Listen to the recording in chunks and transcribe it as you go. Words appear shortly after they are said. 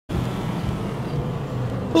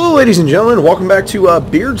Hello, ladies and gentlemen. Welcome back to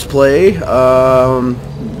Beards Play. I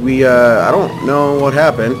don't know what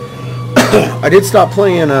happened. I did stop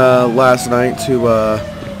playing last night to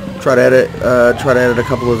try to edit a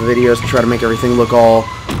couple of videos to try to make everything look all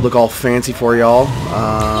fancy for y'all.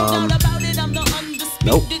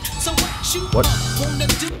 Nope. What?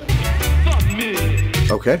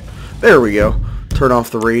 Okay. There we go. Turn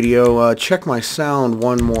off the radio. Check my sound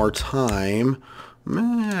one more time.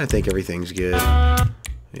 I think everything's good.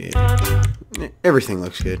 Yeah. Everything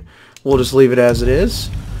looks good. We'll just leave it as it is.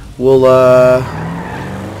 We'll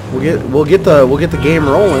get the game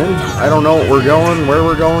rolling. I don't know what we're going, where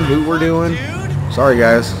we're going, who we're doing. Sorry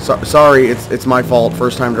guys. Sorry, it's my fault.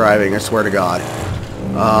 First time driving, I swear to God.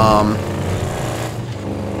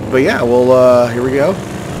 But yeah, we'll here we go.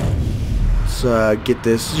 Let's get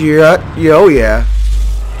this. Oh yeah.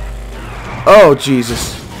 Oh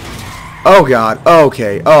Jesus. Oh God.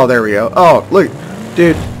 Okay. Oh, there we go. Oh, look.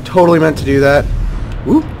 Dude, totally meant to do that.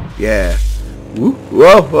 Whoop. Yeah. Whoop.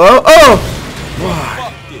 Whoa. Whoa. Oh!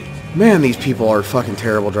 Man, these people are fucking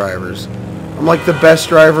terrible drivers. I'm like the best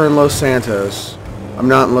driver in Los Santos. I'm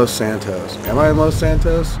not in Los Santos. Am I in Los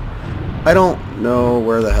Santos? I don't know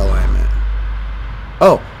where the hell I'm at.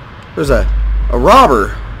 Oh, there's a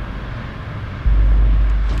robber.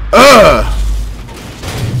 Ugh!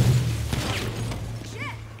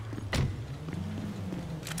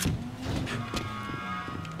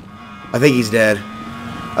 I think he's dead.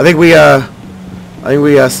 I think we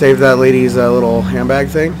saved that lady's little handbag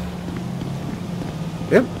thing.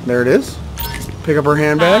 Yep, there it is. Pick up her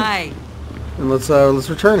handbag. Hi. And let's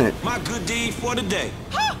return it. My good deed for the day.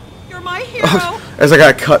 You're my hero. As I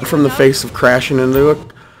got cut from the face of crashing into the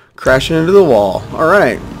wall. All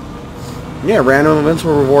right. Yeah, random events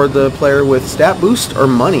will reward the player with stat boost or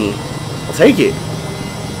money. I'll take it.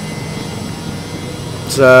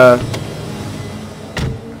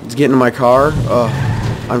 Let's get into my car. Oh,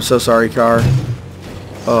 I'm so sorry, car.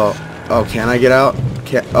 Oh, can I get out?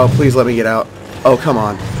 Oh, please let me get out. Oh, come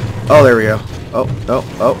on. Oh, there we go. Oh,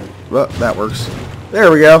 that works.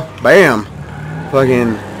 There we go. Bam.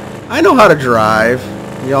 Fucking, I know how to drive.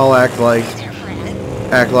 Y'all act like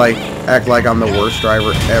I'm the worst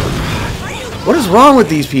driver ever. What is wrong with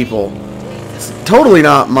these people? It's totally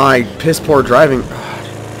not my piss poor driving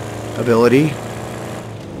ability.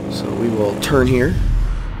 So we will turn here.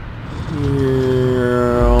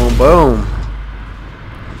 Boom.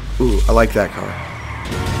 Ooh, I like that car.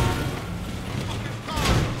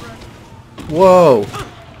 Whoa.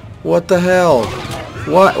 What the hell?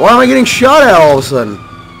 Why am I getting shot at all of a sudden?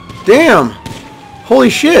 Damn. Holy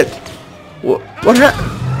shit. What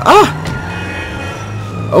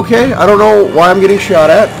Okay, I don't know why I'm getting shot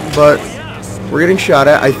at, but we're getting shot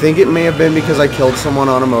at. I think it may have been because I killed someone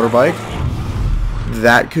on a motorbike.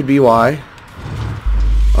 That could be why.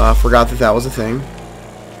 Forgot that was a thing.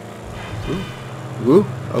 Ooh,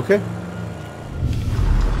 okay.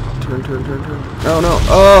 Turn. Oh no.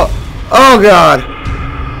 Oh God.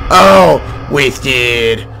 Oh,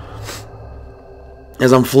 wasted.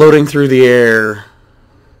 As I'm floating through the air.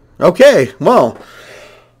 Okay, well.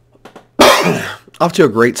 Off to a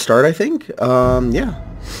great start, I think. Yeah.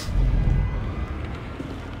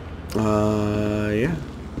 Yeah.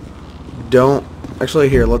 Don't actually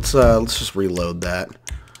here. Let's just reload that.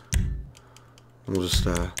 We'll just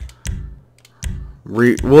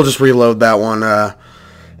reload that one. I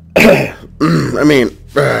mean,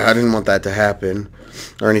 I didn't want that to happen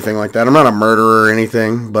or anything like that. I'm not a murderer or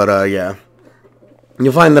anything, but yeah.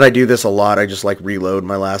 You'll find that I do this a lot. I just like reload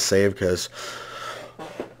my last save because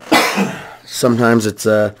sometimes it's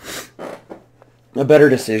a better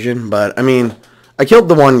decision. But I mean, I killed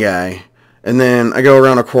the one guy. And then I go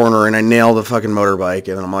around a corner and I nail the fucking motorbike.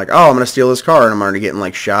 And then I'm like, oh, I'm going to steal this car. And I'm already getting,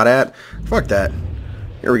 like, shot at. Fuck that.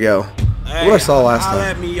 Here we go. Hey, what I saw last time.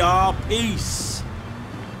 At me, y'all. Peace.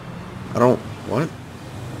 I don't... What?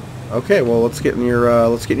 Okay, well, let's get in your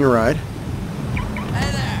ride. Hey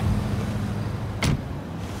there.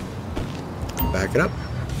 Back it up.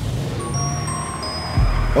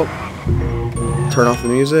 Oh. Turn off the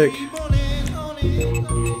music.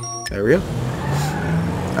 There we go.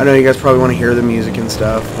 I know you guys probably want to hear the music and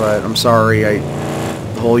stuff, but I'm sorry,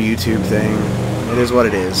 the whole YouTube thing, it is what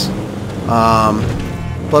it is.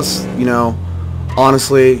 Plus, you know,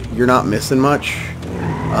 honestly, you're not missing much,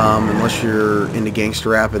 unless you're into gangster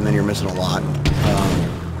rap, and then you're missing a lot.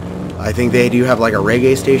 I think they do have like a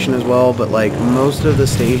reggae station as well, but like most of the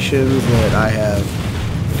stations that I have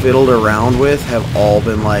fiddled around with have all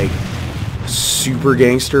been like super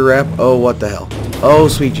gangster rap. Oh, what the hell? Oh,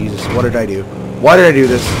 sweet Jesus, what did I do? Why did I do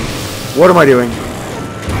this? What am I doing?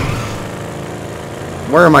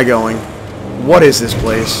 Where am I going? What is this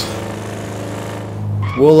place?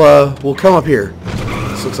 We'll come up here.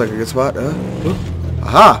 This looks like a good spot.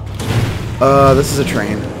 Aha! This is a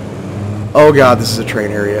train. Oh god, this is a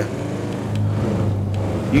train area.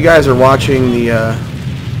 You guys are watching the,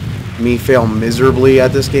 me fail miserably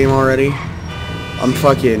at this game already. I'm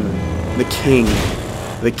fucking the king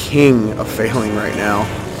of failing right now.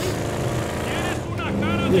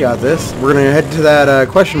 You got this. We're gonna head to that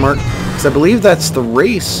question mark, because I believe that's the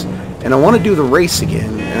race, and I want to do the race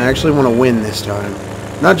again, and I actually want to win this time.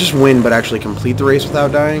 Not just win, but actually complete the race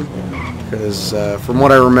without dying, because from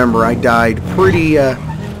what I remember, I died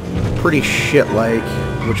pretty shit-like,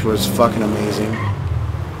 which was fucking amazing.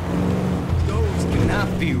 Those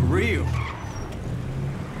cannot be real.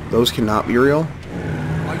 Those cannot be real?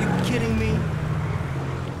 Are you kidding me?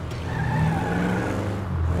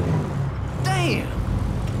 Damn!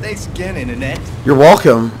 Thanks again, Internet. You're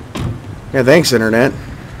welcome. Yeah, thanks, Internet.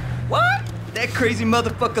 What? That crazy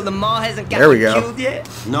motherfucker Lamar hasn't got There we go. killed yet?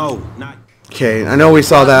 No, not. Okay, I know we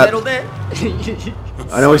saw that. Metal there?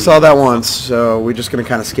 I know we saw that once, so we're just gonna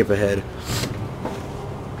kind of skip ahead.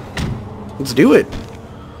 Let's do it.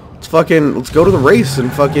 Let's go to the race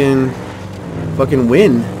and fucking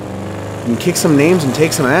win. And kick some names and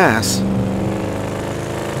take some ass.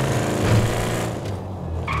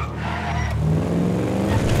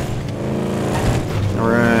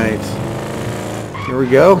 Alright. Here we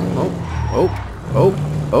go. Oh.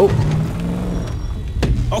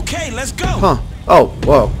 Okay, let's go. Huh. Oh,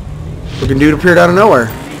 whoa. Looking dude appeared out of nowhere.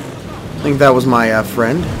 I think that was my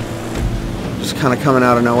friend. Just kind of coming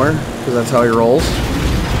out of nowhere, because that's how he rolls.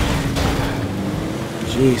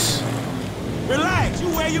 Jeez. Relax, you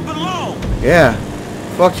where you belong. Yeah.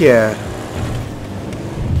 Fuck yeah.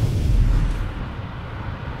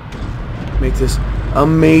 Make this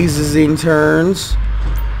amazing turns.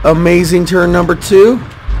 Amazing turn number 2.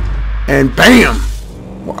 And BAM!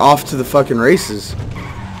 We're off to the fucking races.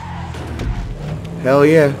 Hell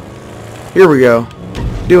yeah. Here we go.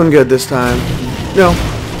 Doing good this time.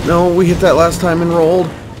 No, we hit that last time and rolled.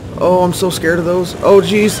 Oh, I'm so scared of those. Oh,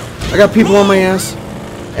 jeez. I got people on my ass.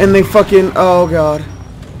 And they fucking... Oh, God.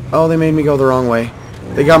 Oh, they made me go the wrong way.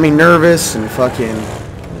 They got me nervous and fucking...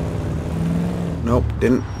 Nope,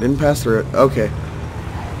 didn't pass through it. Okay.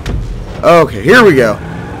 Okay, here we go.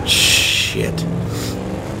 Shit.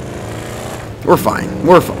 We're fine.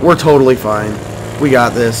 We're totally fine. We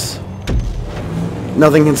got this.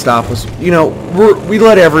 Nothing can stop us. You know, we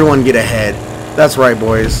let everyone get ahead. That's right,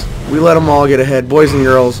 boys. We let them all get ahead. Boys and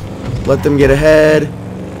girls, let them get ahead.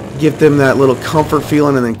 Give them that little comfort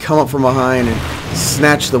feeling and then come up from behind and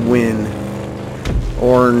snatch the win.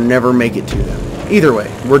 Or never make it to them. Either way,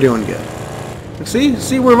 we're doing good.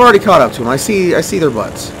 See, we've already caught up to them. I see their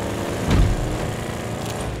butts.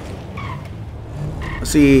 I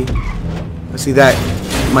see that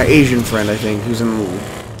my Asian friend, I think, who's in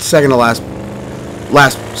second to last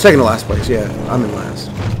place. Yeah, I'm in last.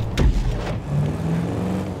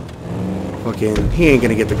 Fucking, he ain't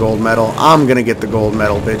gonna get the gold medal. I'm gonna get the gold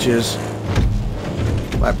medal, bitches.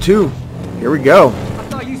 Lap 2. Here we go. I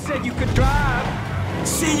thought you said you could drive.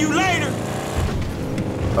 See you later.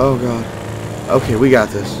 Oh god. Okay, we got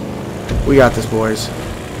this. We got this, boys.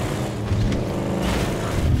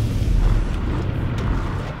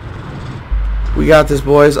 We got this,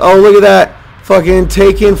 boys. Oh, look at that. Fucking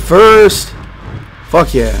taking first.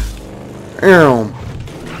 Fuck yeah.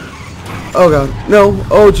 Oh god. No.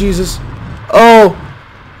 Oh Jesus. Oh,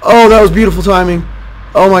 that was beautiful timing.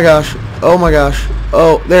 Oh my gosh. Oh my gosh.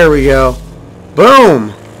 Oh, there we go.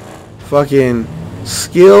 Boom. Fucking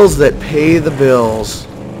skills that pay the bills.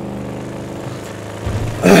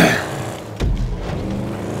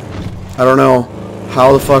 I don't know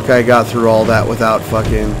how the fuck I got through all that without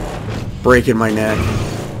fucking breaking my neck.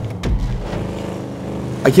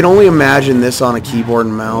 I can only imagine this on a keyboard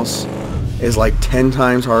and mouse is like 10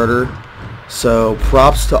 times harder. So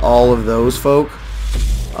props to all of those folk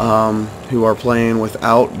who are playing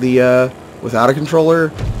without a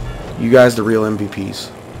controller. You guys the real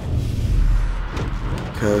MVPs.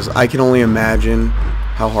 Because I can only imagine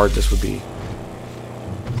how hard this would be.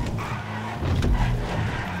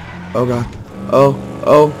 Oh god.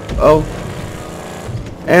 Oh.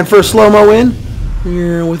 And for a slow-mo win,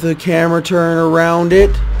 here with a camera turn around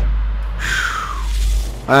it.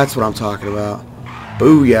 That's what I'm talking about.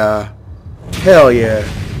 Booyah. Hell yeah.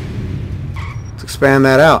 Let's expand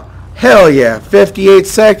that out. Hell yeah. 58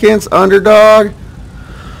 seconds, underdog.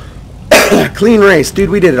 Clean race. Dude,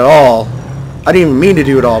 we did it all. I didn't even mean to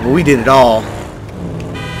do it all, but we did it all.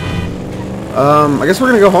 I guess we're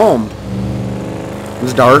gonna go home.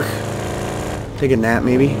 It's dark. Take a nap,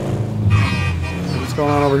 maybe. What's going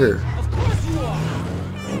on over here? Of course you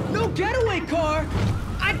getaway car?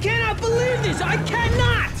 I cannot believe this! I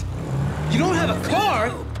cannot! You don't have a car?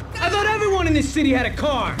 I thought everyone in this city had a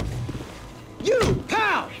car! You,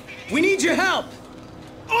 pal! We need your help!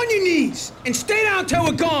 On your knees! And stay down till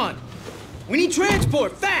we're gone! We need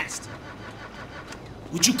transport, fast!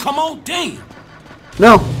 Would you come on? Damn.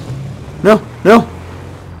 No. No. No.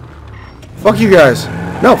 Fuck you guys.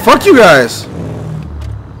 No, fuck you guys.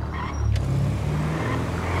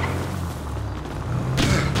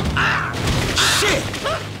 Shit.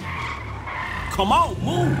 Come on,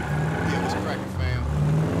 move. Yeah, what's cracking, fam?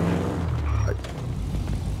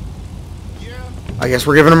 I guess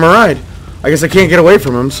we're giving him a ride. I guess I can't get away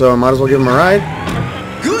from him, so I might as well give him a ride.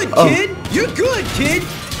 Good, kid! You're good, kid!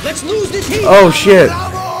 Let's lose this heat! Oh, shit.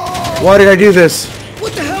 Why did I do this?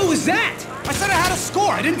 What the hell was that? I said I had a score.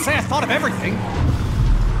 I didn't say I thought of everything.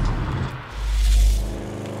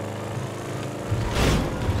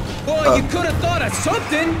 Boy, you could have thought of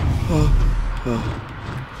something!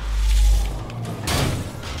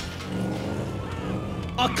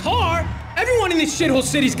 A car? Everyone in this shithole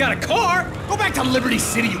city's got a car! Go back to Liberty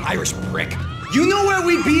City, you Irish prick. You know where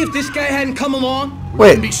we'd be if this guy hadn't come along?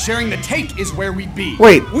 Wait. We'd be sharing the take is where we'd be.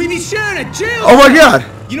 Wait. We'd be sharing a jail! Oh my cell.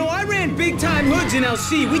 god. You know, I ran big-time hoods in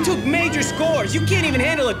LC. We took major scores. You can't even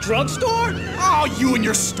handle a drugstore? Oh, you and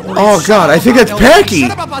your stories. Oh, Shut God, up I think about that's LA. Packy.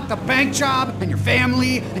 Shut up about the bank job and your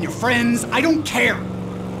family and your friends. I don't care.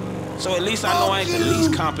 So at least I know I ain't the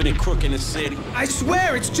least competent crook in the city. I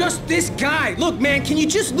swear, it's just this guy. Look, man, can you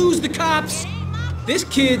just lose the cops? This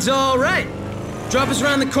kid's all right. Drop us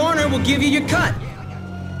around the corner, we'll give you your cut.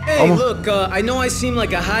 Hey, look, I know I seem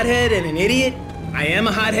like a hothead and an idiot. I am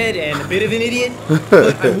a hothead and a bit of an idiot,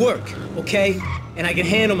 but I work, okay? And I can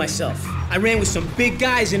handle myself. I ran with some big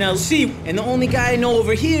guys in LC, and the only guy I know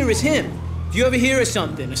over here is him. If you ever hear of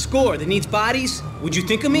something, a score that needs bodies, would you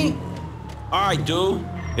think of me? All right, dude.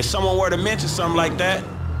 If someone were to mention something like that,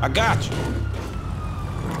 I got you.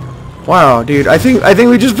 Wow, dude. I think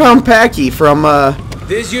we just found Packy from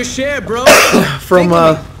There's your share, bro. from Think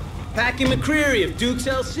of me. Packy McCreary of Duke's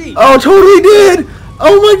LC. Oh, totally did.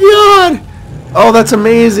 Oh my god. Oh, that's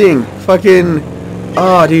amazing. Fucking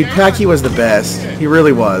oh, dude, Packy was the best. He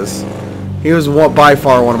really was. He was by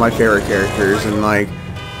far one of my favorite characters, and like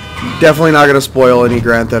definitely not gonna spoil any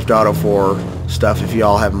Grand Theft Auto 4 stuff if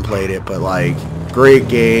y'all haven't played it, but like great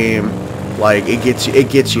game. Like it gets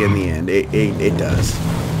you in the end. It does.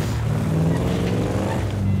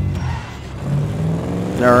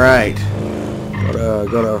 All right,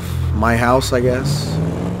 go to my house, I guess.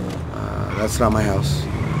 That's not my house.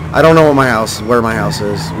 I don't know where my house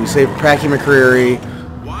is. We saved Packy McCreary.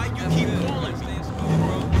 Why you keep calling?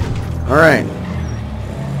 All right,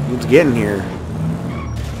 let's get in here.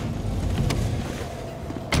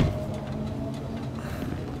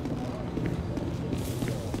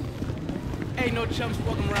 Ain't no chumps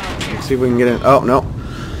walking around here. See if we can get in. Oh no.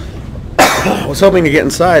 I was hoping to get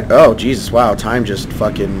inside. Oh Jesus! Wow, time just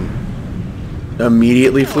fucking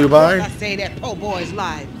immediately flew by. I say that poor boy's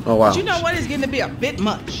life. Oh wow. But you know what? It's getting to be a bit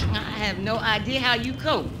much. I have no idea how you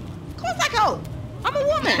cope. Of course I cope. I'm a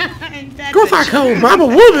woman. Ain't that Go the back truth? home. I'm a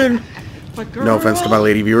woman. But girl, No offense to my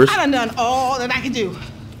lady viewers. I done all that I can do.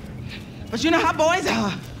 But you know how boys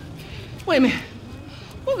are. Wait a minute.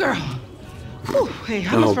 Oh, girl. Ooh, hey,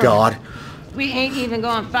 how much Oh further? God. We ain't even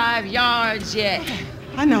gone 5 yards yet.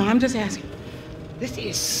 I know. I'm just asking. This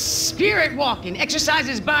is spirit walking.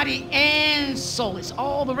 Exercises body and soul. It's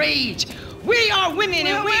all the rage. We are women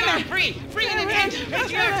and we are free. Free in the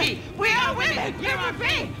patriarchy. We are women. You are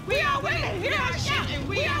free. We are women. You are shouting.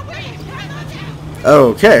 We are women.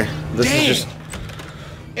 Okay. This is just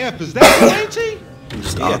F, is that Angie?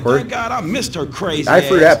 Yeah, awkward. thank God I missed her crazy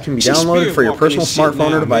iFruit ass. app can be She's downloaded for your spirit personal walking and shit smartphone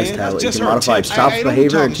or now, device man. tablet. That's You just can her modify attention. Chop's Hey, behavior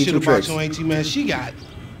don't and be teach talking him shit about tricks. your auntie, man. She got.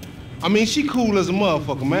 I mean, she cool as a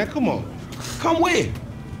motherfucker, man. Come on. Come with.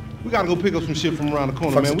 We gotta go pick up some shit from around the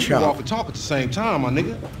corner, Fuck's man. a We Chop? can walk and talk at the same time, my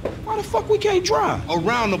nigga. Why the fuck we can't drive?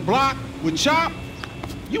 Around the block with Chop,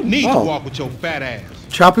 you need Oh. to walk with your fat ass.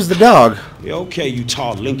 Chop is the dog. Yeah, okay, you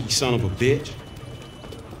tall, linky son of a bitch.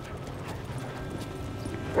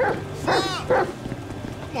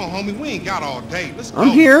 Come on, homie. We ain't got all day. Let's go. I'm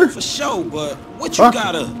here. For sure, but what you Fuck.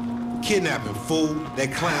 gotta... Kidnapping, fool.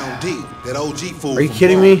 That clown D. That OG fool. Are you from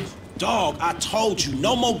kidding me? Bronx. Dog, I told you,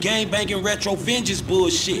 no more gang-banging retro vengeance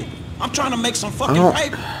bullshit. I'm trying to make some fucking don't-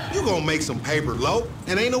 paper. You gonna make some paper, low,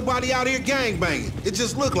 and ain't nobody out here gang banging. It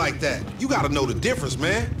just look like that. You gotta know the difference,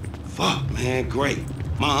 man. Fuck, man, great.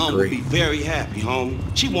 My aunt Great. would be very happy, homie.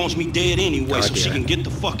 She wants me dead anyway, God so she damn it. can get the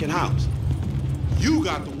fucking house. You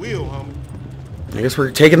got the wheel, homie. I guess we're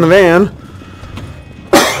taking the van.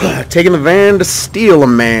 Taking the van to steal a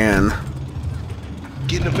man.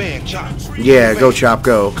 Get in the van, Chop. Yeah, go Chop,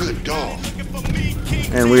 go. Good dog.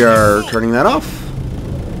 And we are turning that off.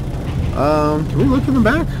 Can we look in the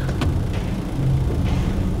back?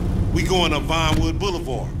 We going up Vinewood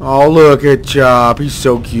Boulevard. Oh, look at Chop. He's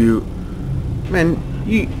so cute. Man,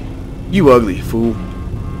 you ugly fool.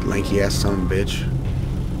 Lanky ass son of a bitch.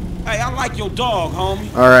 Hey, I like your dog,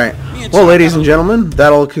 homie. Alright. Well, ladies and gentlemen,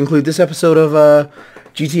 that'll conclude this episode of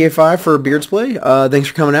GTA 5 for Beards Play. Thanks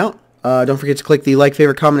for coming out. Don't forget to click the like,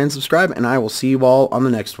 favorite, comment, and subscribe, and I will see you all on the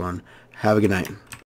next one. Have a good night.